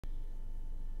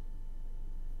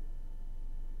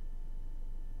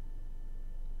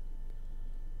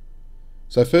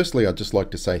So firstly, I'd just like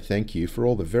to say thank you for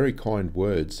all the very kind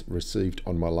words received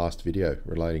on my last video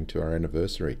relating to our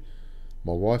anniversary.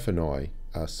 My wife and I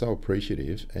are so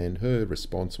appreciative, and her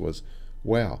response was,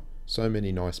 wow, so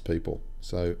many nice people.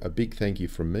 So a big thank you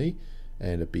from me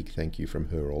and a big thank you from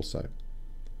her also.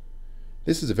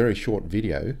 This is a very short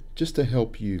video just to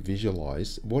help you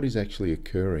visualize what is actually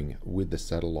occurring with the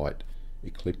satellite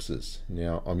eclipses.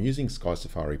 Now, I'm using Sky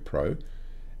Safari Pro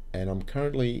and I'm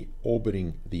currently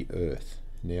orbiting the Earth.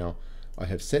 Now, I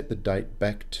have set the date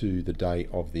back to the day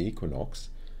of the equinox,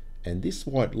 and this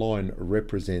white line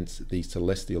represents the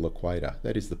celestial equator.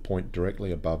 That is the point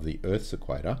directly above the Earth's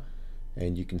equator,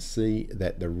 and you can see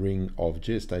that the ring of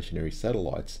geostationary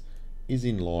satellites is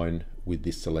in line with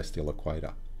this celestial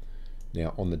equator.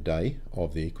 Now, on the day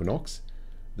of the equinox,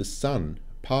 the sun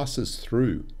passes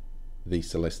through the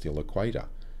celestial equator,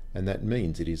 and that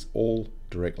means it is all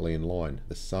directly in line: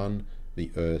 the sun,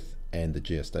 the Earth, and the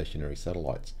geostationary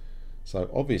satellites. So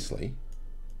obviously,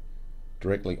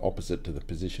 directly opposite to the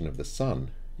position of the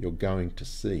sun, you're going to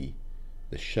see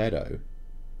the shadow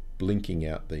blinking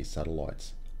out these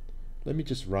satellites. Let me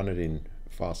just run it in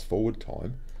fast forward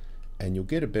time and you'll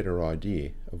get a better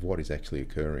idea of what is actually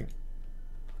occurring.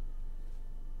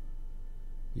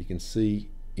 You can see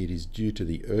it is due to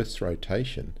the Earth's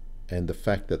rotation and the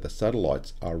fact that the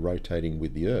satellites are rotating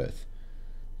with the Earth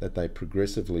that they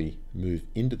progressively move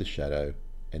into the shadow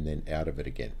and then out of it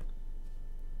again.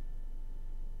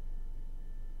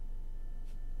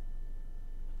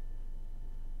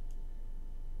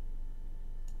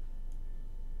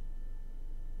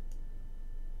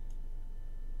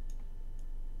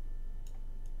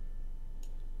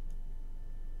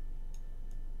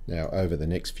 Now, over the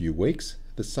next few weeks,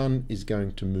 the sun is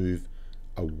going to move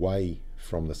away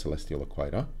from the celestial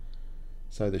equator,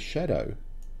 so the shadow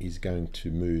is going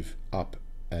to move up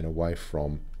and away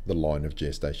from the line of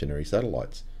geostationary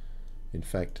satellites. In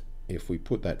fact, if we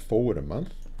put that forward a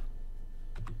month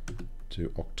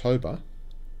to October,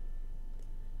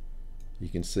 you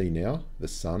can see now the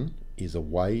sun is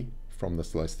away from the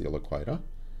celestial equator,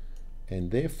 and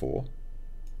therefore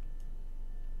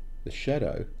the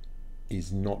shadow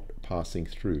is not passing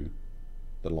through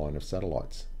the line of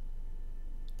satellites.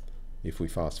 If we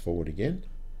fast forward again,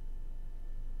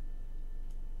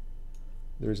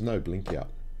 there is no blink out.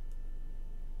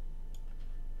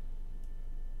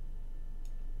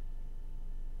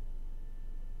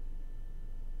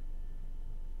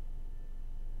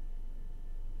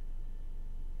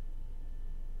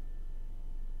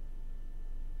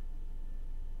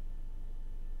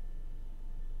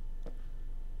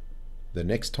 The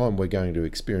next time we're going to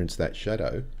experience that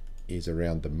shadow is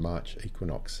around the March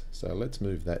equinox. So let's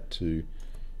move that to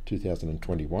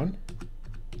 2021.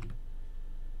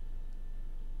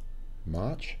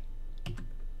 March.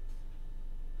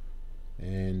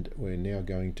 And we're now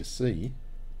going to see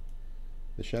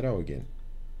the shadow again.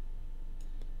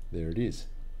 There it is,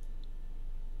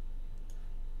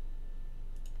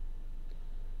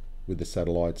 with the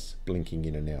satellites blinking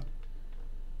in and out.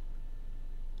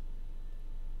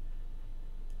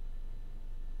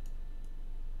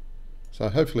 So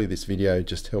hopefully this video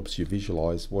just helps you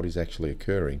visualize what is actually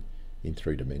occurring in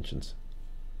 3 dimensions.